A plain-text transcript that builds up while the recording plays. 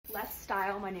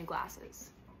style my new glasses.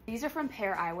 These are from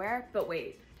Pair Eyewear, but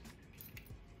wait.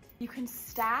 You can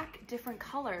stack different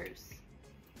colors.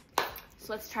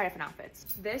 So let's try different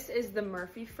outfits. This is the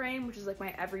Murphy frame, which is like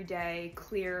my everyday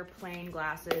clear, plain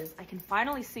glasses. I can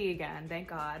finally see again, thank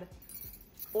God.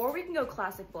 Or we can go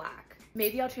classic black.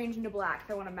 Maybe I'll change into black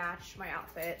if I wanna match my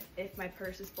outfit. If my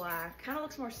purse is black, kind of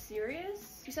looks more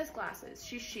serious. She says glasses,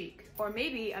 she's chic. Or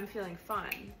maybe I'm feeling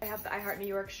fun. I have the I Heart New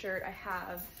York shirt. I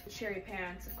have the cherry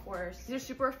pants, of course. These are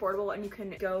super affordable and you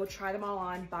can go try them all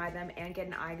on, buy them, and get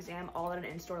an eye exam all at an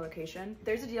in-store location.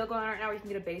 There's a deal going on right now where you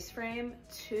can get a base frame,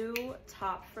 2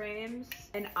 top frames,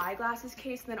 an eyeglasses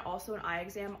case, and then also an eye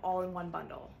exam all in one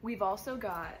bundle. We've also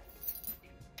got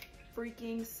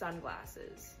freaking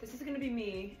sunglasses. This is gonna be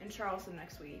me in Charleston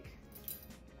next week.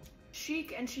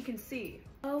 Chic and she can see.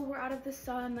 Oh, we're out of the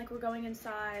sun, like we're going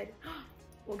inside.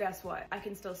 Well, guess what? I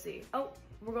can still see. Oh,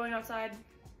 we're going outside.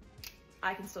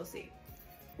 I can still see.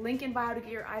 Link in bio to get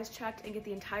your eyes checked and get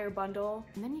the entire bundle,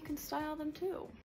 and then you can style them too.